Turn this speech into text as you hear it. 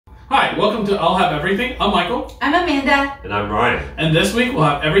Hi, welcome to I'll Have Everything. I'm Michael. I'm Amanda. And I'm Ryan. And this week we'll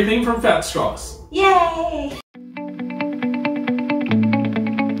have everything from Fat Straws. Yay!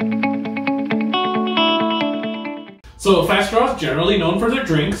 So Fat Straws, generally known for their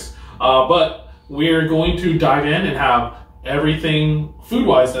drinks, but we're going to dive in and have everything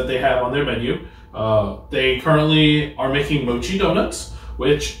food-wise that they have on their menu. They currently are making mochi donuts,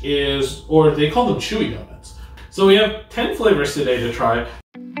 which is, or they call them chewy donuts. So we have 10 flavors today to try.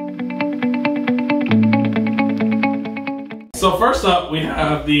 So first up, we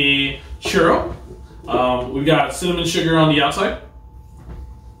have the churro. We've got cinnamon sugar on the outside.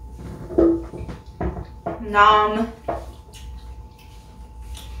 Nom.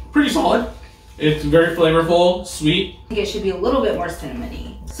 Pretty solid. It's very flavorful, sweet. I think it should be a little bit more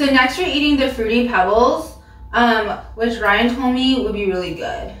cinnamony. So next we're eating the Fruity Pebbles, which Ryan told me would be really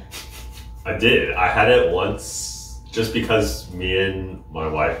good. I did. I had it once just because me and my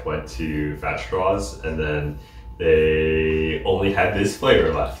wife went to Fat Straws and then they only had this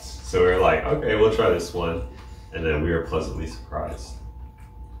flavor left. So we were like, okay, we'll try this one. And then we were pleasantly surprised.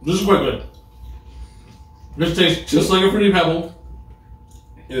 This is quite good. This tastes just like a Fruity Pebble.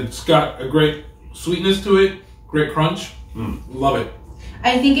 It's got a great sweetness to it, great crunch. Love it.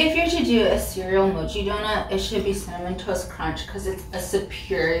 I think if you're to do a cereal mochi donut, it should be Cinnamon Toast Crunch because it's a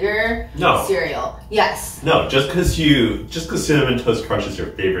superior cereal. Yes. No, just because Cinnamon Toast Crunch is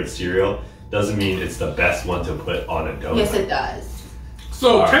your favorite cereal doesn't mean it's the best one to put on a donut. Yes, it does.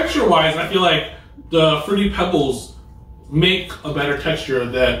 So texture-wise, I feel like the Fruity Pebbles make a better texture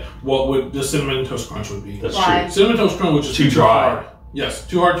than what would the Cinnamon Toast Crunch would be. That's true. Cinnamon Toast Crunch, which is too dry. Hard. Yes,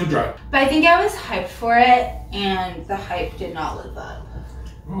 too hard, too dry. But I think I was hyped for it, and the hype did not live up.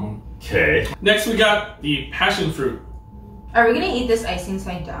 Okay. Next, we got the passion fruit. Are we gonna eat this icing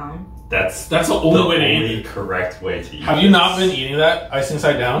side down? That's the only way to eat it. Correct way to eat it. Have you not been eating that icing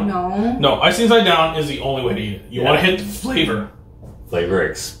side down? No. No, icing side down is the only way to eat it. You want to hit the flavor. Flavor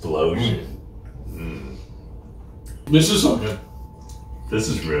explosion. This is so good. This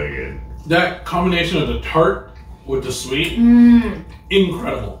is really good. That combination of the tart with the sweet,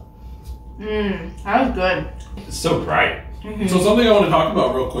 incredible. That was good. It's so bright. So something I want to talk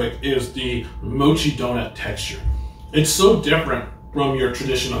about real quick is the mochi donut texture. It's so different from your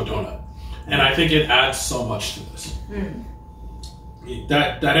traditional donut. And I think it adds so much to this.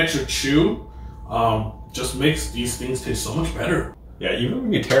 That extra chew just makes these things taste so much better. Yeah, even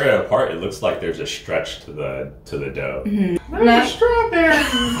when you tear it apart, it looks like there's a stretch to the dough. There's strawberry.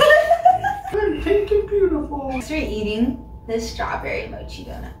 They're pink and beautiful. Next we're eating this strawberry mochi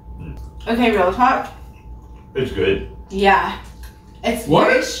donut. Okay, real talk. It's good. Yeah. It's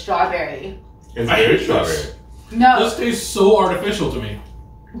very strawberry. It's I very hate strawberry. this. No. This tastes so artificial to me.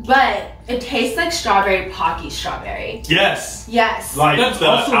 But it tastes like strawberry Pocky strawberry. Yes. Yes. Like That's the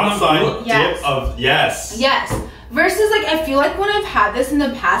also not outside good. dip of yes. Yes. Versus like I feel like when I've had this in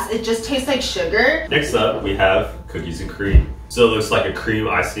the past, it just tastes like sugar. Next up, we have cookies and cream. So it looks like a cream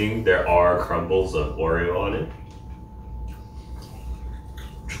icing. There are crumbles of Oreo on it.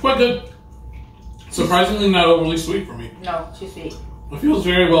 It's quite good. Surprisingly not overly sweet for me. No, too sweet. It feels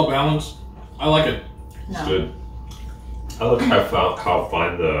very well balanced. I like it. No. It's good. I love how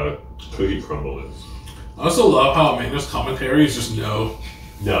fine the cookie crumble is. I also love how Amanda's commentary is just no.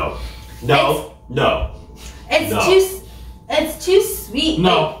 No. No. No. It's too sweet.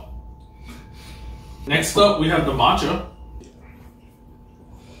 No. Next up, we have the matcha.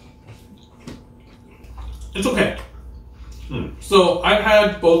 It's okay. So I've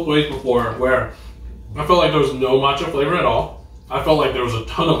had both ways before where I felt like there was no matcha flavor at all. I felt like there was a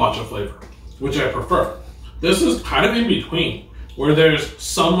ton of matcha flavor, which I prefer. This is kind of in between, where there's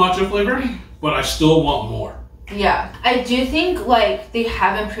some matcha flavor, but I still want more. Yeah, I do think like they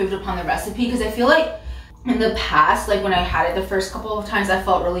have improved upon the recipe because I feel like in the past, like when I had it the first couple of times, I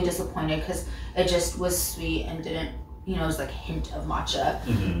felt really disappointed because it just was sweet and didn't, it was like a hint of matcha.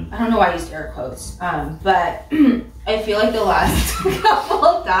 I don't know why I used air quotes, but I feel like the last couple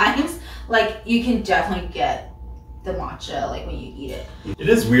of times, like you can definitely get the matcha like when you eat it. It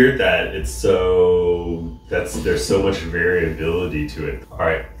is weird that there's so much variability to it. All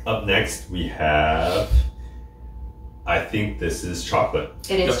right, up next we have, I think this is chocolate.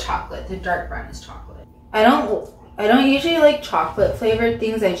 It is chocolate. The dark brown is chocolate. I don't usually like chocolate flavored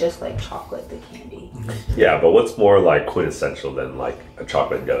things. I just like chocolate, the candy. Yeah, but what's more like quintessential than like a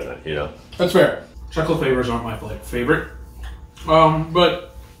chocolate donut, you know? That's fair. Chocolate flavors aren't my favorite. But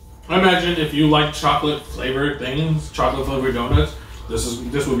I imagine if you like chocolate flavored things, chocolate flavored donuts,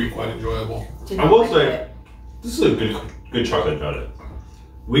 this would be quite enjoyable. I will say, this is a good chocolate donut.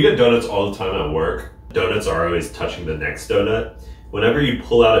 We get donuts all the time at work. Donuts are always touching the next donut. whenever you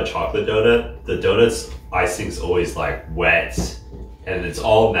pull out a chocolate donut, the donut's icing's always like wet and it's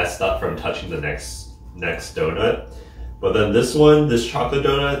all messed up from touching the next donut. But then this chocolate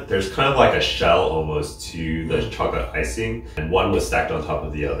donut, there's kind of like a shell almost to the chocolate icing, and one was stacked on top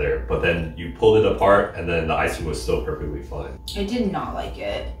of the other. But then you pulled it apart and then the icing was still perfectly fine. I did not like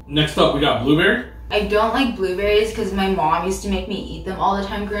it. Next up, we got blueberry. I don't like blueberries because my mom used to make me eat them all the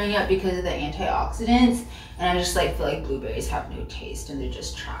time growing up because of the antioxidants. And I just like feel like blueberries have no taste and they're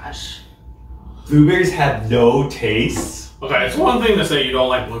just trash. Blueberries have no taste? Okay, it's one thing to say you don't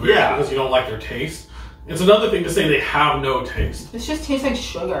like blueberries because you don't like their taste. It's another thing to say they have no taste. This just tastes like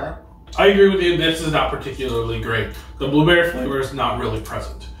sugar. I agree with you. This is not particularly great. The blueberry flavor is not really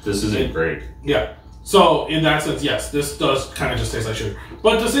present. This isn't great. Yeah. So in that sense, yes, this does kind of just taste like sugar.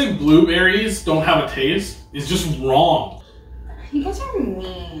 But to say blueberries don't have a taste is just wrong. You guys are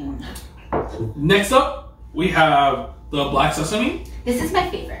mean. Next up, we have the black sesame. This is my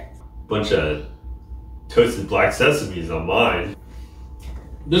favorite. Bunch of toasted black sesames on mine.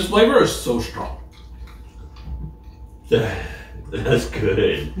 This flavor is so strong. That's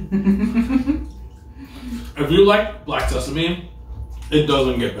good. If you like black sesame, it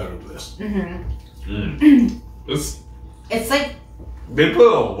doesn't get better than this. It's like they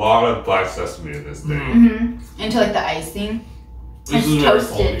put a lot of black sesame in this thing. Into like the icing. This it's is very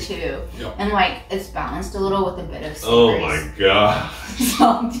toasted quality. too. Yep. And like it's balanced a little with a bit of Oh my god.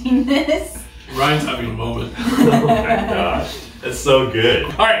 saltiness. Ryan's having a moment. Oh my gosh. It's so good.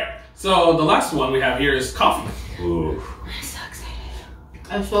 Alright, so the last one we have here is coffee. Ooh. I'm so excited.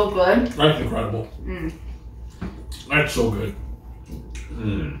 It's so good. That's incredible. That's so good.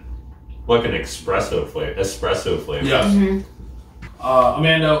 Like an espresso flavor. Yes.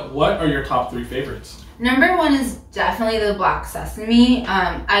 Amanda, what are your top 3 favorites? Number 1 is definitely the black sesame.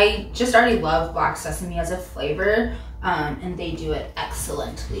 I just already love black sesame as a flavor, and they do it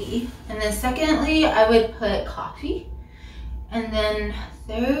excellently. And then secondly, I would put coffee. And then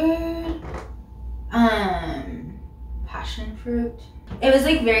third, passion fruit. It was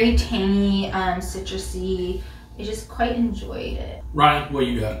like very tangy, citrusy. I just quite enjoyed it. Ryan, what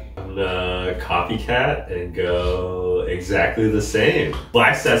you got? I'm gonna copycat and go exactly the same.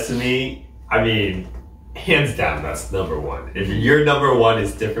 Black sesame, I mean, hands down, that's number 1. If your number 1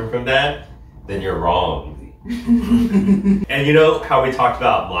 is different from that, then you're wrong. And you know how we talked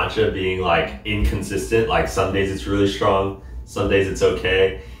about matcha being like inconsistent, like some days it's really strong, some days it's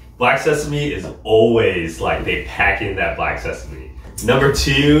okay. Black sesame is always like they pack in that black sesame. Number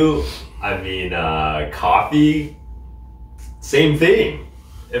 2, I mean, coffee, same thing.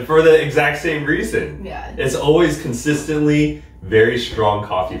 And for the exact same reason. Yeah. It's always consistently very strong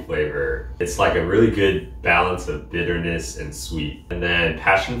coffee flavor. It's like a really good balance of bitterness and sweet. And then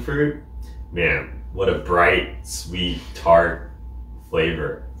passion fruit, man, what a bright, sweet, tart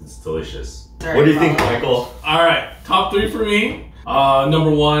flavor. It's delicious. What do you think, Michael? Alright, top 3 for me.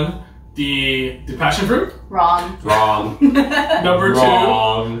 Number 1, the passion fruit. Wrong. Wrong. Number 2,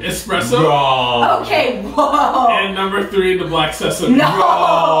 Wrong. espresso. Wrong. Okay, whoa. And number 3, the black sesame. No.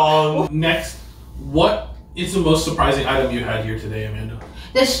 Wrong. Next, what is the most surprising item you had here today, Amanda?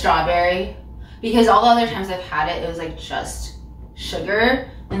 The strawberry. Because all the other times I've had it, it was like just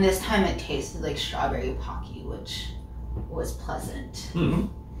sugar. And this time it tasted like strawberry pocky, which was pleasant.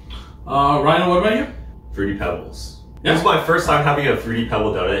 Ryan, what about you? Fruity Pebbles. This is my first time having a Fruity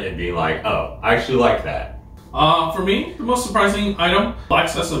Pebble donut and being like, oh, I actually like that. For me, the most surprising item, black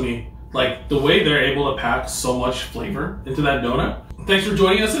sesame. Like, the way they're able to pack so much flavor into that donut. Thanks for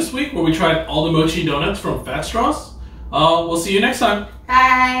joining us this week where we tried all the mochi donuts from Fat Straws. We'll see you next time.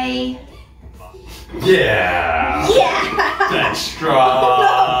 Bye. Yeah. Yeah. Fat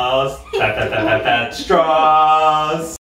straws. Fat straws.